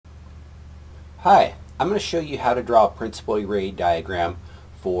Hi, I'm going to show you how to draw a principal array diagram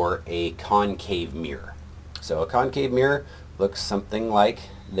for a concave mirror. So a concave mirror looks something like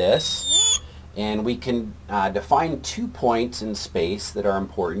this, and we can define 2 points in space that are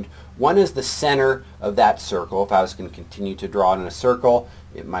important. One is the center of that circle. If I was going to continue to draw it in a circle,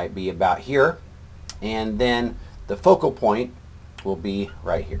 it might be about here, and then the focal point will be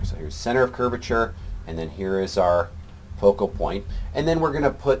right here. So here's center of curvature, and then here is our focal point, and then we're going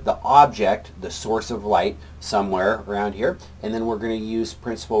to put the object, the source of light, somewhere around here, and then we're going to use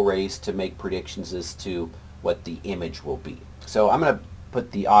principal rays to make predictions as to what the image will be. So I'm going to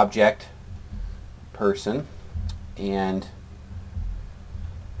put the object, person, and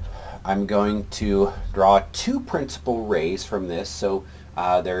I'm going to draw 2 principal rays from this. So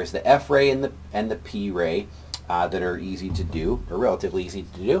there's the F ray and the P ray that are easy to do, or relatively easy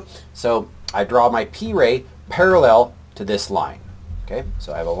to do. So I draw my P ray parallel to this line. Okay,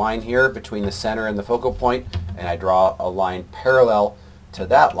 so I have a line here between the center and the focal point, and I draw a line parallel to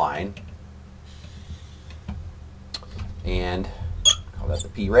that line, and call that the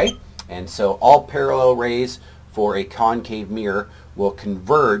P ray. And so all parallel rays for a concave mirror will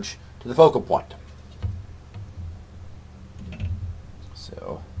converge to the focal point.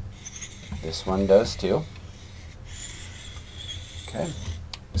 So this one does too. Okay,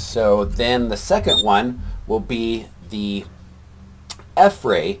 so then the second one will be the F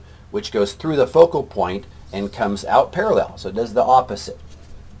ray, which goes through the focal point and comes out parallel. So it does the opposite.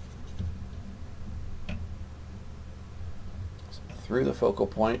 So through the focal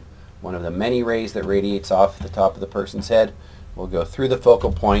point, one of the many rays that radiates off the top of the person's head will go through the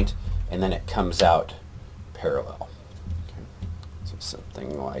focal point, and then it comes out parallel. Okay. So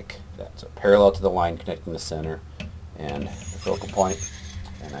something like that. So parallel to the line connecting the center and the focal point,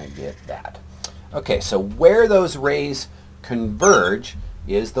 and I get that. Okay, so where those rays converge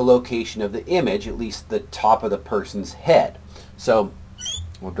is the location of the image, at least the top of the person's head. So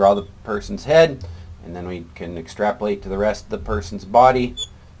we'll draw the person's head, and then we can extrapolate to the rest of the person's body,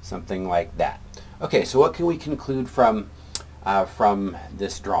 something like that. Okay, so what can we conclude from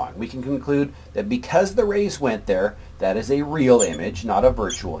this drawing? We can conclude that because the rays went there, that is a real image, not a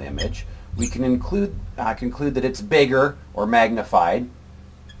virtual image. We can conclude that it's bigger or magnified,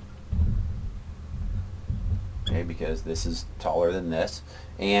 okay, because this is taller than this,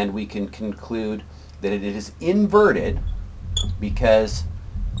 and we can conclude that it is inverted because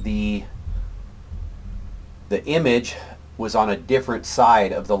the image was on a different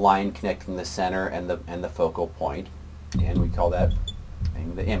side of the line connecting the center and the focal point, and we call that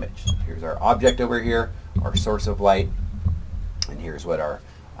the image. So here's our object over here, our source of light, and here's what our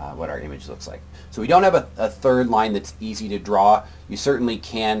image looks like. So we don't have a third line that's easy to draw. You certainly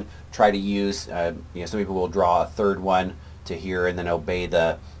can try to use, some people will draw a third one to here and then obey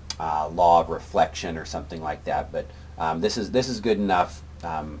the law of reflection or something like that. But this is good enough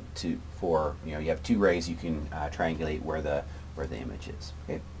for you have 2 rays, you can triangulate where the image is.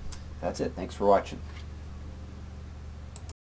 Okay, that's it. Thanks for watching.